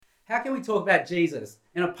How can we talk about Jesus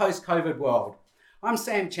in a post-COVID world? I'm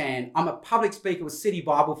Sam Chan. I'm a public speaker with City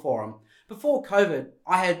Bible Forum. Before COVID,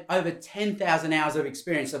 I had over 10,000 hours of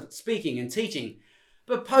experience of speaking and teaching.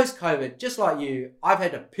 But post-COVID, just like you, I've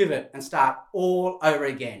had to pivot and start all over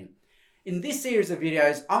again. In this series of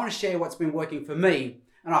videos, I want to share what's been working for me,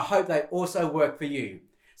 and I hope they also work for you.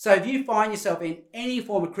 So if you find yourself in any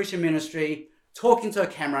form of Christian ministry, talking to a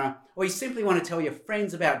camera, or you simply want to tell your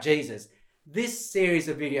friends about Jesus, this series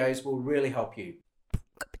of videos will really help you.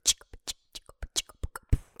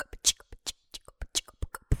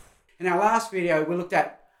 In our last video, we looked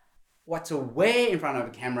at what to wear in front of a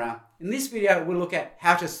camera. In this video, we'll look at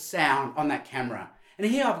how to sound on that camera. And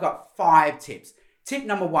here I've got 5 tips. Tip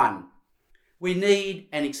number 1, we need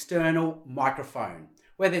an external microphone.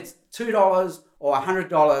 Whether it's $2 or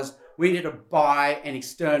 $100, we need to buy an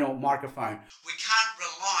external microphone. We can't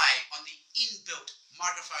rely on the inbuilt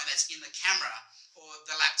microphone that's in the camera or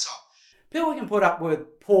the laptop. People can put up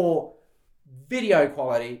with poor video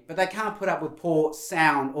quality, but they can't put up with poor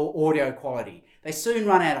sound or audio quality. They soon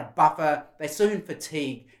run out of buffer, they soon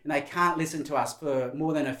fatigue, and they can't listen to us for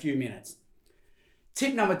more than a few minutes.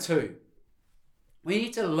 Tip number 2, we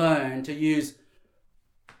need to learn to use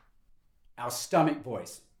our stomach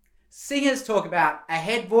voice. Singers talk about a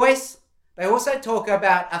head voice, they also talk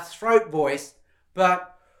about a throat voice, but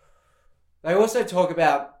they also talk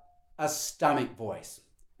about a stomach voice.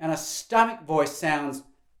 And a stomach voice sounds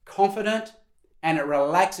confident, and it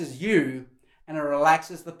relaxes you, and it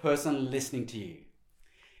relaxes the person listening to you.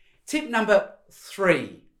 Tip number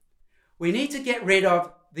 3, we need to get rid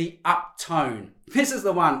of the up tone. This is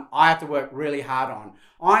the one I have to work really hard on.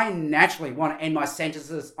 I naturally want to end my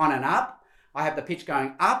sentences on an up. I have the pitch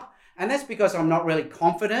going up, and that's because I'm not really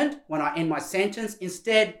confident when I end my sentence.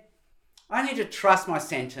 Instead, I need to trust my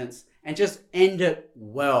sentence and just end it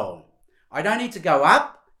well. I don't need to go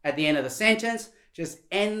up at the end of the sentence, just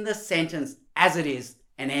end the sentence as it is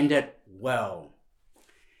and end it well.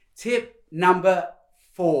 Tip number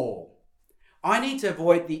 4, I need to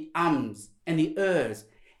avoid the ums and the ers.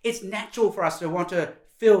 It's natural for us to want to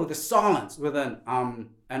fill the silence with an an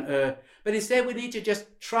but instead we need to just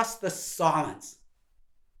trust the silence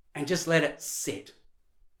and just let it sit,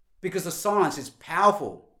 because the silence is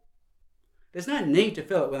powerful. There's no need to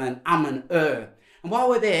fill it with an and And while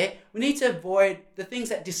we're there, we need to avoid the things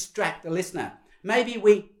that distract the listener. Maybe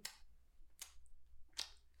we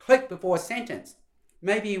click before a sentence.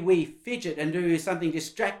 Maybe we fidget and do something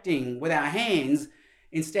distracting with our hands.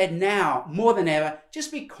 Instead, now, more than ever,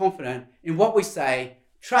 just be confident in what we say,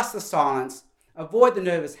 trust the silence, avoid the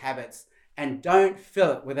nervous habits, and don't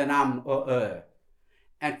fill it with an or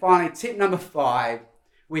And finally, tip number 5,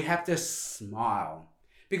 we have to smile.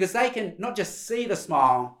 Because they can not just see the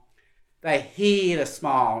smile, they hear the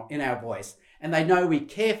smile in our voice, and they know we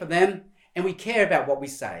care for them and we care about what we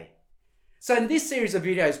say. So in this series of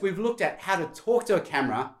videos, we've looked at how to talk to a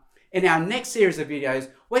camera. In our next series of videos,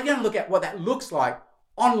 we're going to look at what that looks like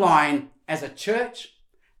online as a church,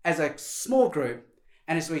 as a small group,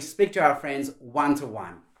 and as we speak to our friends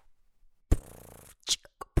one-to-one.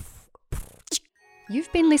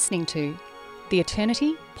 You've been listening to the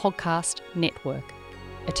Eternity Podcast Network,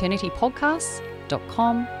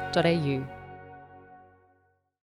 eternitypodcasts.com.au.